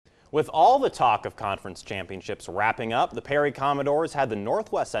With all the talk of conference championships wrapping up, the Perry Commodores had the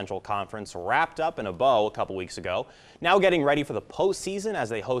Northwest Central Conference wrapped up in a bow a couple weeks ago, now getting ready for the postseason as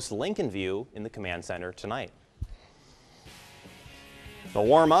they host Lincolnview in the Command Center tonight. The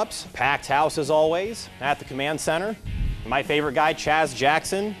warm-ups, packed house as always at the Command Center. My favorite guy, Chaz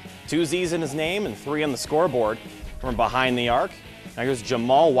Jackson, 2 Z's in his name and 3 on the scoreboard from behind the arc. Now here's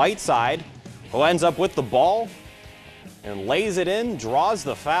Jamal Whiteside, who ends up with the ball and lays it in, draws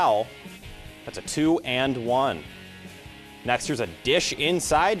the foul. That's a 2-and-1. Next, here's a dish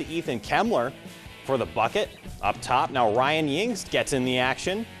inside to Ethan Kemmler for the bucket. Up top, now Ryan Yingst gets in the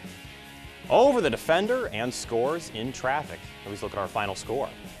action over the defender and scores in traffic. Let's look at our final score.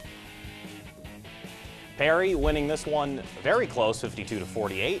 Perry winning this one very close,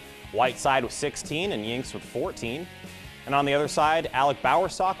 52-48. Whiteside with 16 and Yingst with 14. And on the other side, Alec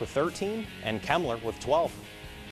Bowersock with 13 and Kemmler with 12.